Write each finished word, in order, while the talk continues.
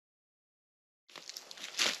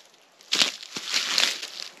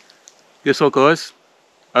Guess what, guys?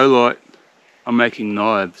 Olight, I'm making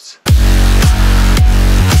knives.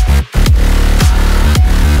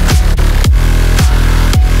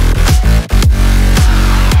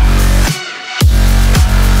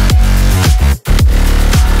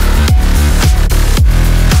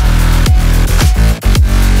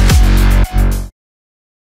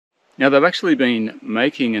 Now they've actually been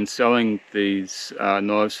making and selling these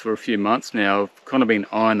knives for a few months now. I've kind of been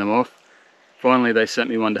eyeing them off. Finally they sent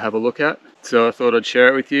me one to have a look at, so I thought I'd share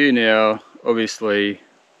it with you. Now obviously,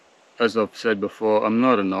 as I've said before, I'm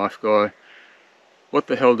not a knife guy. What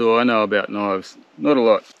the hell do I know about knives? Not a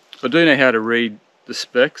lot. I do know how to read the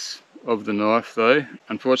specs of the knife though.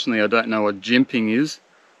 Unfortunately I don't know what jimping is.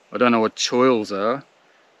 I don't know what choils are,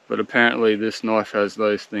 but apparently this knife has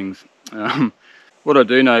those things. What I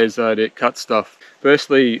do know is that it cuts stuff.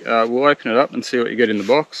 Firstly, we'll open it up and see what you get in the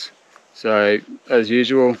box. So as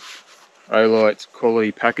usual, Olight's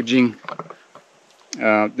quality packaging.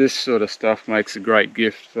 This sort of stuff makes a great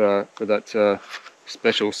gift for that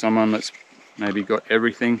special someone that's maybe got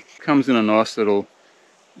everything. Comes in a nice little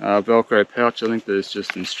Velcro pouch. I think there's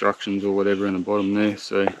just instructions or whatever in the bottom there,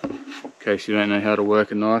 so in case you don't know how to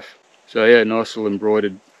work a knife. So yeah, nice little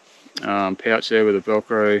embroidered pouch there with a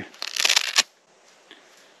Velcro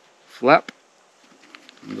flap.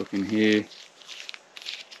 Look in here,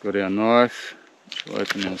 got our knife, which we'll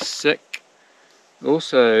open in a sec.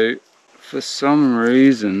 Also, for some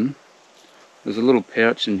reason, there's a little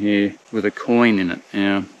pouch in here with a coin in it.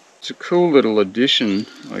 Now, it's a cool little addition,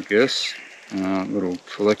 I guess. Little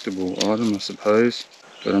collectible item, I suppose.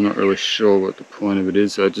 But I'm not really sure what the point of it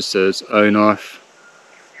is. So it just says Oknife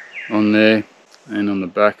on there. And on the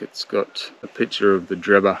back it's got a picture of the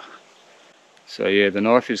Drever. So yeah, the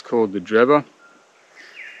knife is called the Drever.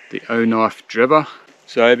 The Oknife Drever.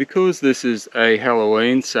 So because this is a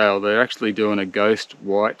Halloween sale, they're actually doing a ghost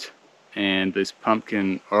white and this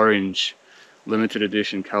pumpkin orange limited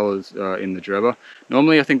edition colours in the Drever.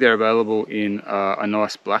 Normally I think they're available in a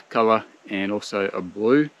nice black colour and also a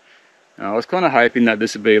blue. I was kind of hoping that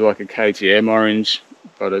this would be like a KTM orange,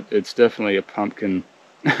 but it's definitely a pumpkin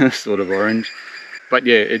sort of orange. But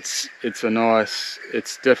yeah, it's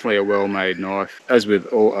definitely a well-made knife. As with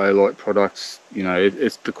all Olight products, you know,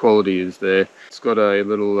 the quality is there. It's got a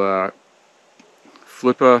little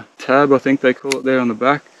flipper tab, I think they call it there on the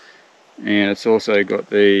back, and it's also got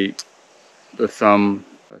the thumb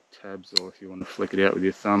tabs, or if you want to flick it out with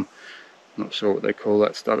your thumb. Not sure what they call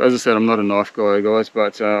that stuff. As I said, I'm not a knife guy, guys,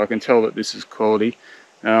 but I can tell that this is quality.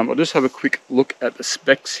 I'll just have a quick look at the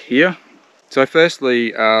specs here. So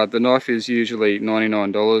firstly, the knife is usually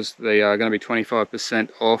 $99. They are going to be 25%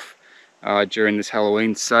 off during this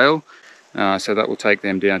Halloween sale. So that will take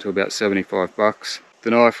them down to about 75 bucks. The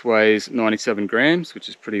knife weighs 97 grams, which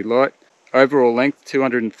is pretty light. Overall length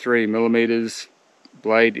 203 millimeters.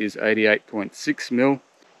 Blade is 88.6 mil.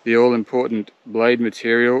 The all-important blade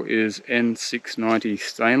material is N690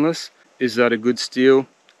 stainless. Is that a good steel?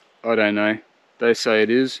 I don't know. They say it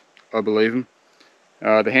is. I believe them.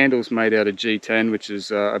 The handle's made out of G10, which is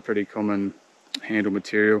a pretty common handle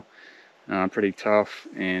material. Pretty tough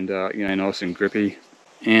and you know, nice and grippy.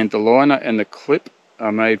 And the liner and the clip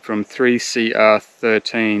are made from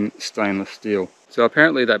 3CR13 stainless steel. So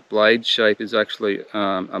apparently that blade shape is actually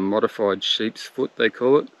a modified sheep's foot, they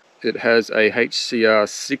call it. It has a HCR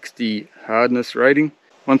 60 hardness rating.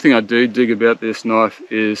 One thing I do dig about this knife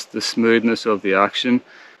is the smoothness of the action.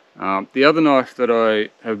 The other knife that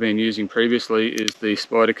I have been using previously is the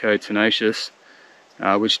Spyderco Tenacious,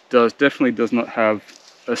 which definitely does not have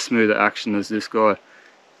a smoother action as this guy.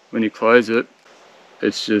 When you close it,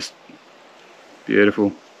 it's just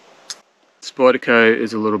beautiful. Spyderco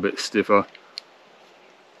is a little bit stiffer.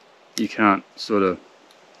 You can't sort of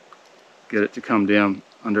get it to come down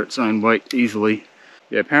under its own weight easily.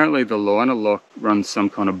 Yeah, apparently the liner lock runs some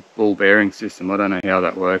kind of ball bearing system. I don't know how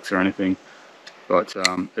that works or anything. But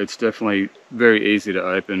it's definitely very easy to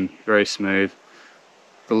open, very smooth.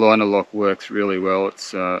 The liner lock works really well.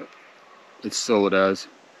 It's solid as.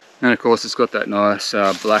 And of course it's got that nice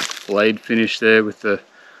black blade finish there with the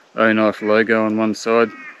Oknife logo on one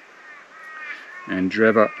side and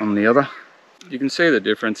Drever on the other. You can see the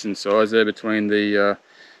difference in size there between the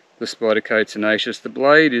Spyderco Tenacious. The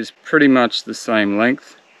blade is pretty much the same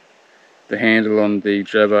length. The handle on the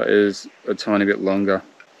Drever is a tiny bit longer.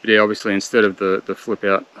 But yeah, obviously instead of the flip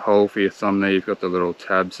out hole for your thumb there, you've got the little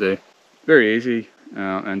tabs there. Very easy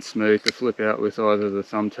and smooth to flip out with either the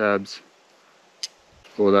thumb tabs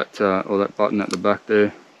or that button at the back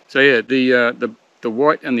there. So yeah, the The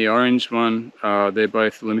white and the orange one, they're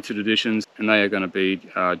both limited editions, and they are going to be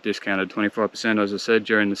discounted 25%, as I said,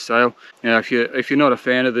 during the sale. Now, if you're not a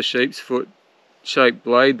fan of the sheep's foot shaped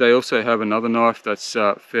blade, they also have another knife that's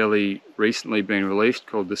fairly recently been released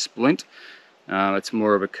called the Splint. It's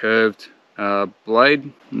more of a curved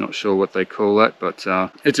blade. I'm not sure what they call that, but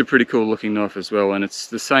it's a pretty cool looking knife as well, and it's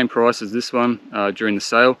the same price as this one during the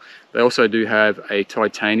sale. They also do have a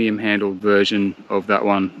titanium handled version of that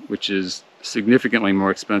one, which is significantly more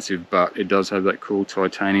expensive, but it does have that cool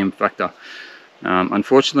titanium factor.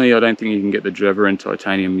 Unfortunately, I don't think you can get the Drever in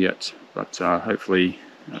titanium yet, but hopefully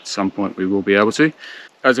at some point we will be able to.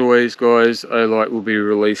 As always, guys, Olight will be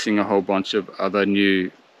releasing a whole bunch of other new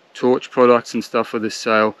torch products and stuff for this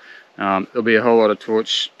sale. There'll be a whole lot of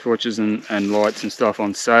torches and lights and stuff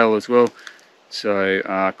on sale as well.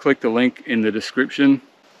 So click the link in the description.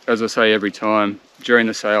 As I say every time, during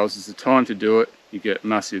the sales is the time to do it. You get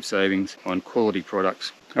massive savings on quality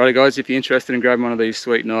products. Alright guys, if you're interested in grabbing one of these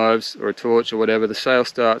sweet knives or a torch or whatever, the sale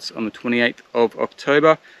starts on the 28th of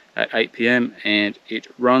October at 8 PM and it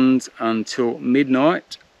runs until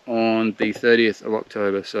midnight on the 30th of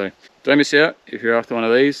October. So don't miss out if you're after one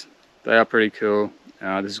of these. They are pretty cool.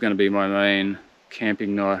 This is going to be my main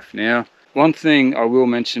camping knife now. One thing I will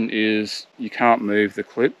mention is you can't move the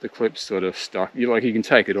clip. The clip's sort of stuck. You can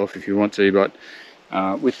take it off if you want to, but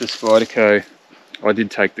with the Spyderco, I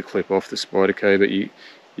did take the clip off the Spyderco, but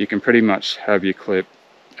you can pretty much have your clip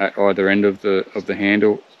at either end of the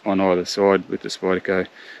handle on either side with the Spyderco.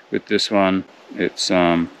 With this one, it's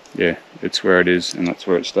yeah, it's where it is and that's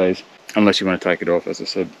where it stays, unless you want to take it off, as I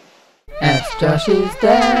said. Ask Josh's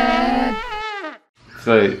dad.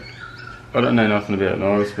 So I don't know nothing about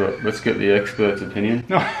knives, but let's get the expert's opinion.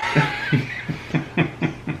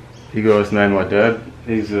 You guys know my dad.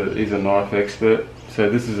 He's a knife expert. So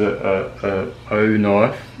this is a O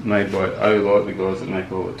knife made by Olight, the guys that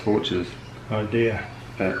make all the torches. Oh dear.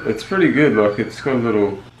 It's pretty good. Like, it's got a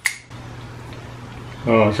little.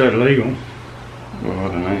 Oh, is that illegal? Well, I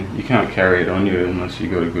don't know. You can't carry it on you unless you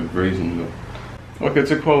got a good reason. But like,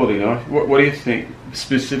 it's a quality knife. What do you think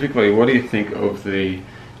specifically? What do you think of the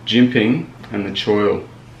jimping and the choil?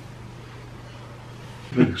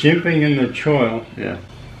 The jimping and the choil? Yeah.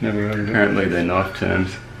 Never heard of it. Apparently they're knife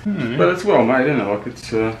terms. Hmm. But it's well made, isn't it? Like,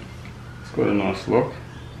 it's got a nice lock.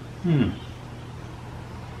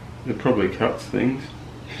 It probably cuts things.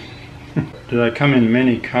 Do they come in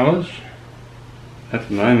many colours? At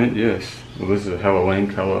the moment, yes. Well, this is a Halloween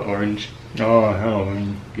colour, orange. Oh,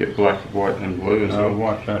 Halloween. Get black, white and blue as well.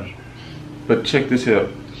 White does. But check this out.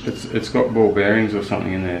 It's got ball bearings or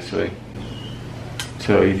something in there, so it's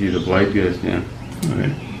how easy the blade goes down.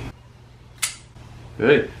 Okay.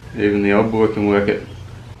 Hey, even the old boy can work it.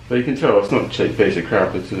 But you can tell it's not a cheap piece of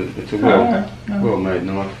crap. It's a well made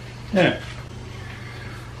knife. Yeah.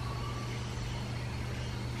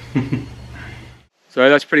 So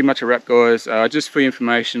that's pretty much a wrap, guys. Just for your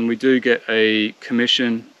information, we do get a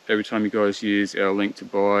commission every time you guys use our link to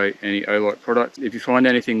buy any Olight product. If you find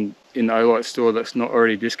anything in the Olight store that's not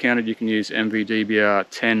already discounted, you can use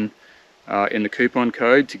MVDBR10 in the coupon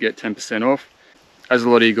code to get 10% off. As a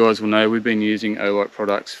lot of you guys will know, we've been using Olight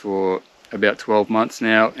products for about 12 months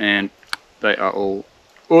now, and they are all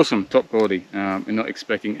awesome, top quality. We're not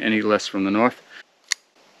expecting any less from the knife.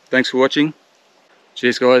 Thanks for watching.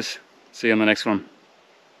 Cheers, guys. See you on the next one.